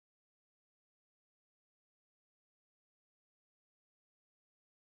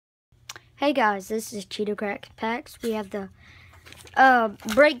Hey guys, this is Cheetah Crack Packs. We have the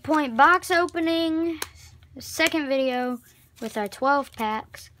BreakPoint box opening, second video with our 12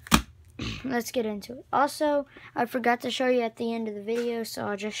 packs. Let's get into it. Also, I forgot to show you at the end of the video, so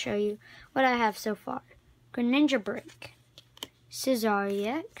I'll just show you what I have so far. Greninja Break, Scizor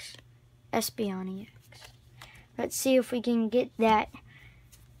EX, Espeon EX. Let's see if we can get that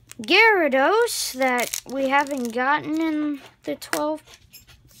Gyarados that we haven't gotten in the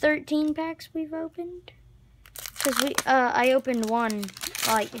 13 packs we've opened. Because I opened one,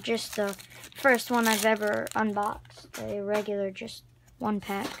 like just the first one I've ever unboxed. A regular, just one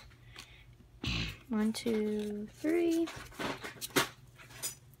pack. 1, 2, 3.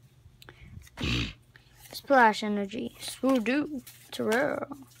 Splash Energy, Swoodoo,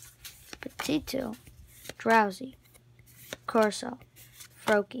 Terrell, Petito, Drowsy, Corso,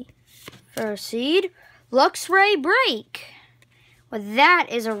 Froakie, Ferroseed, Luxray Break. Well, that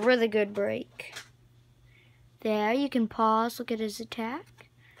is a really good break. There, you can pause, look at his attack.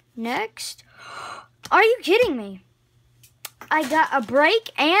 Next. Are you kidding me? I got a break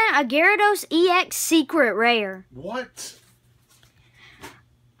and a Gyarados EX Secret Rare. What?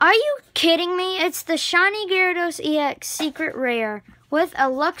 Are you kidding me? It's the shiny Gyarados EX Secret Rare with a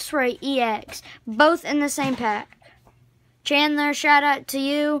Luxray EX, both in the same pack. Chandler, shout out to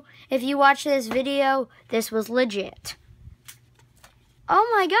you. If you watch this video, this was legit. Oh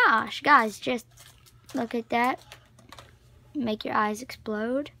my gosh, guys, just look at that. Make your eyes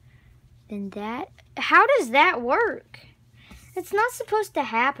explode. Then that. How does that work? It's not supposed to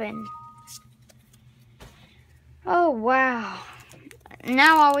happen. Oh, wow.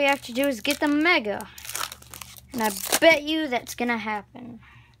 Now all we have to do is get the Mega. And I bet you that's going to happen.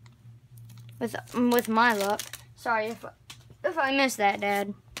 With my luck. Sorry if I missed that,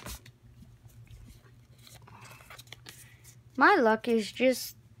 Dad. My luck is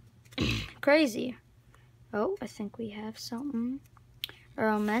just crazy. Oh, I think we have something.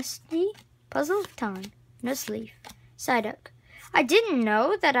 Aromesty, Puzzle of Time, No Sleeve, Psyduck. I didn't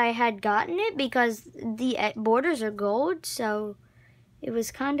know that I had gotten it because the borders are gold, so it was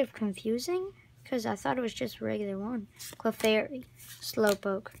kind of confusing because I thought it was just a regular one. Clefairy,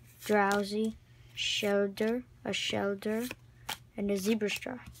 Slowpoke, Drowsy, Shelder, a Shelder, and a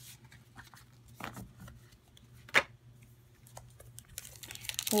Zebrastraw.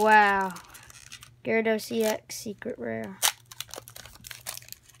 Wow. Gyarados EX Secret Rare.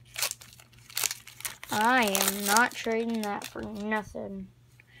 I am not trading that for nothing.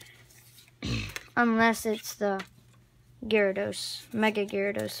 Unless it's the Gyarados, Mega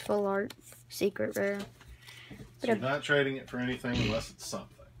Gyarados Full Art Secret Rare. So you're not trading it for anything unless it's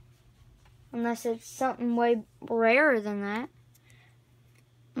something. Unless it's something way rarer than that.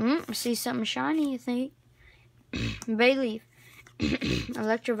 I see something shiny, you think. Bayleaf.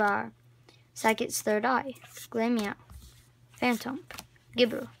 Electivire, Psychic's Third Eye, Glameow, Phantom,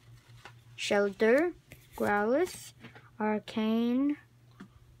 Gible, Shelter, Growlithe, Arcane,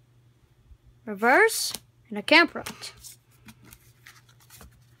 Reverse, and a Camprot.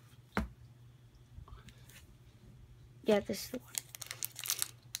 Yeah, this is the one.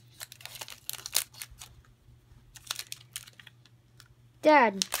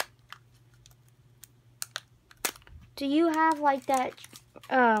 Dad. Do you have like that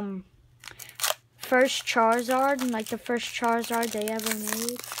first Charizard, like the first Charizard they ever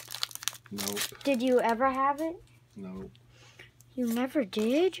made? Nope. Did you ever have it? Nope. You never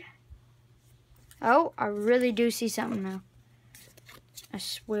did? Oh, I really do see something now. I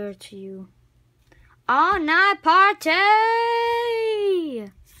swear to you. All night party!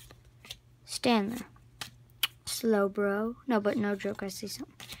 Stand there. Slowbro. No, but no joke, I see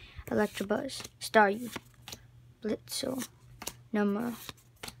something. Electabuzz. Staryu. Blitzel, Number,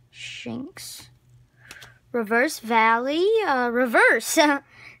 Shinx, Reverse Valley, Reverse.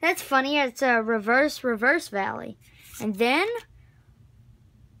 That's funny. It's a Reverse Valley, and then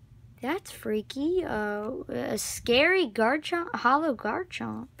that's freaky. A scary Garchomp, Hollow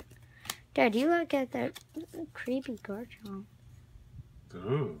Garchomp. Dad, you look at that creepy Garchomp.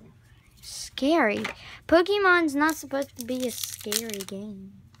 Ooh. Scary. Pokemon's not supposed to be a scary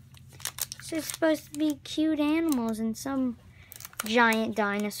game. It's supposed to be cute animals and some giant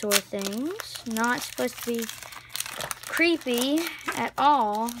dinosaur things. Not supposed to be creepy at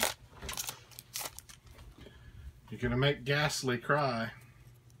all. You're going to make Ghastly cry.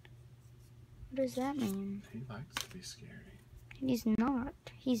 What does that mean? He likes to be scary. He's not.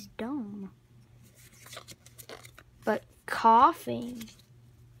 He's dumb. But coughing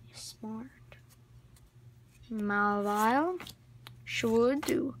is smart. Malvile,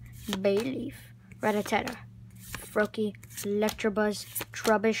 Swoodu, Bayleaf, Rattata, Froakie, Electabuzz,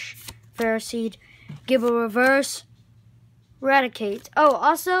 Trubbish, Ferroseed, Gibble Reverse, Raticate. Oh,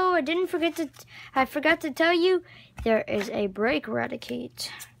 also, I forgot to tell you, there is a Break Raticate.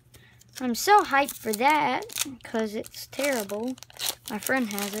 I'm so hyped for that, because it's terrible. My friend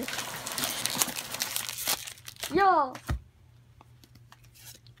has it. Yo!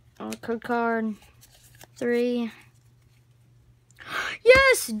 Oh, code card 3.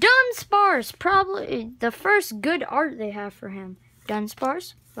 Yes, Dunsparce! Probably the first good art they have for him.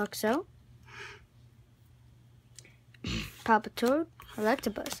 Dunsparce, Luxo, Palpitoad,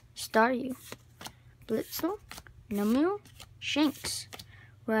 Electabuzz, Staryu, Blitzel, Numel, Shinx,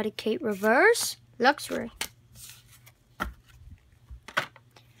 Raticate Reverse, Luxray.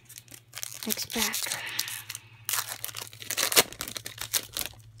 Next pack.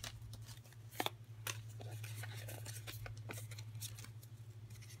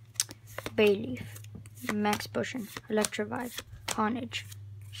 Bayleaf, Max Potion, Electrovite, Carnage,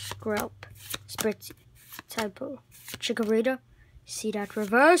 Skrelp, Spritzee, Typo, Chikorita, Seedot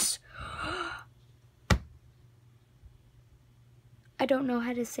Reverse. I don't know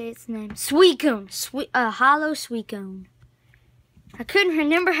how to say its name. Suicune, Hollow Suicune. I couldn't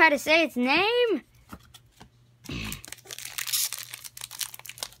remember how to say its name.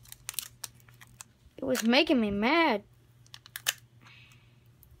 It was making me mad.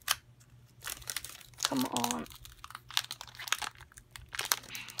 Come on.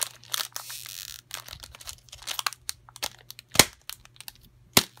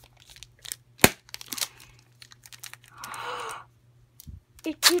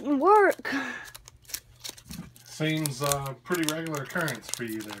 It didn't work. Seems a pretty regular occurrence for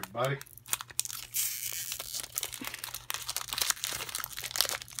you there, buddy.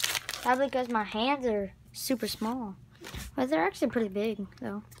 Probably because my hands are super small. Well, they're actually pretty big,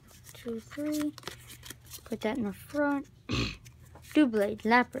 though. 2, 3. Put that in the front. Doublade,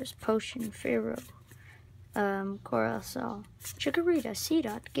 Lapras, Potion, Fearow, Coruscant, Chikorita,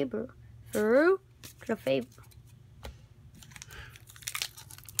 Seedot, Gibber, Faru, Clefable.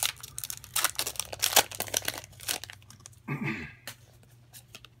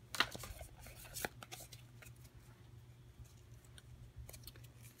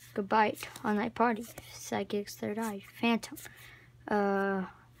 Goodbye, All-Night Party, Psychic's Third Eye, Phantom,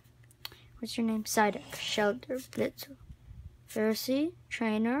 what's your name? Psyduck, Shelter, Blitzel, Ferroseed,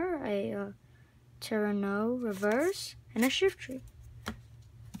 Trainer, a Tyranno Reverse, and a Shiftry.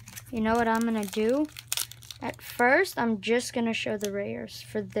 You know what I'm going to do? At first, I'm just going to show the rares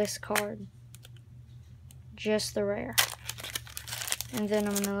for this card. Just the rare. And then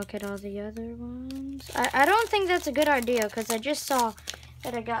I'm going to look at all the other ones. I don't think that's a good idea because I just saw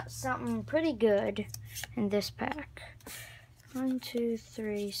that I got something pretty good in this pack. 1, 2,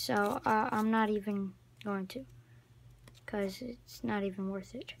 3. So I'm not even going to, because it's not even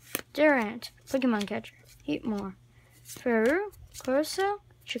worth it. Durant, Pokemon Catcher, Heatmore, Faru, Coruscant,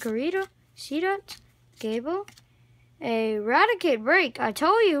 Chikorita, Seedot, Gable, a Raticate Break. I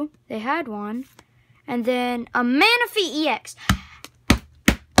told you they had one. And then a Manaphy EX.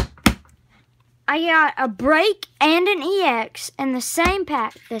 I got a Break and an EX in the same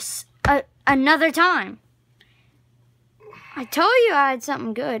pack this another time. I told you I had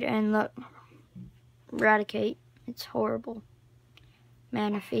something good, and look, Raticate, it's horrible.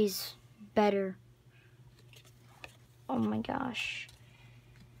 Manaphy's better. Oh my gosh.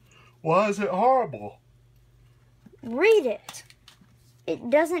 Why is it horrible? Read it. It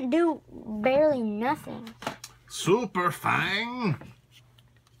doesn't do barely nothing. Super Fang.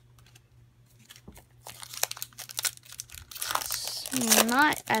 It's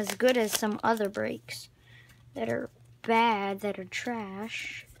not as good as some other breaks that are bad, that are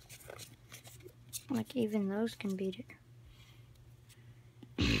trash. Like even those can beat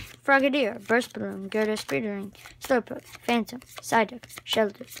it. Frogadier, Burst Balloon, Gyarados Speedring, Slowpoke, Phantom, Psyduck,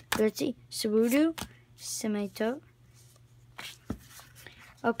 Shelter, Blitzy, Surudu, Simeto.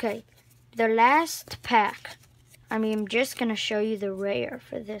 Okay, the last pack. I'm just going to show you the rare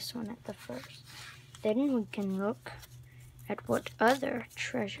for this one at the first. Then we can look at what other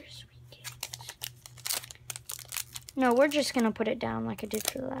treasures we get. No, we're just going to put it down like I did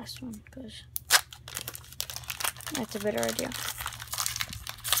for the last one, because that's a better idea.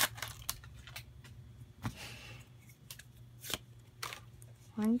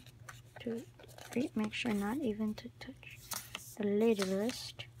 One, 2, 3. Make sure not even to touch the later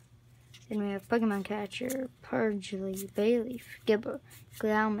list. Then we have Pokemon Catcher, Purgly, Bayleaf, Gibber,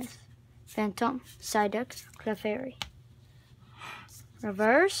 Glaumith, Phantom, Psyduck, Clefairy.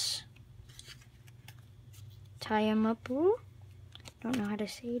 Reverse. Tiamapu. Don't know how to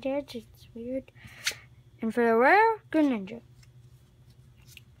say that. It's weird. And for the rare, Greninja.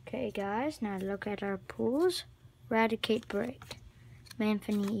 Okay, guys, now look at our pools. Eradicate Break,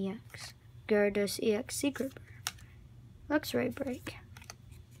 Manfini EX, Gyarados EX Secret Burr, Luxray Break,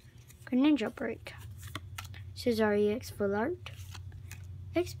 Greninja Break, Scizor EX Full Art,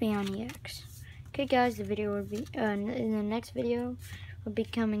 Expion EX. Okay, guys, the video will be in the next video will be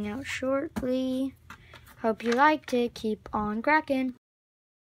coming out shortly. Hope you liked it. Keep on cracking.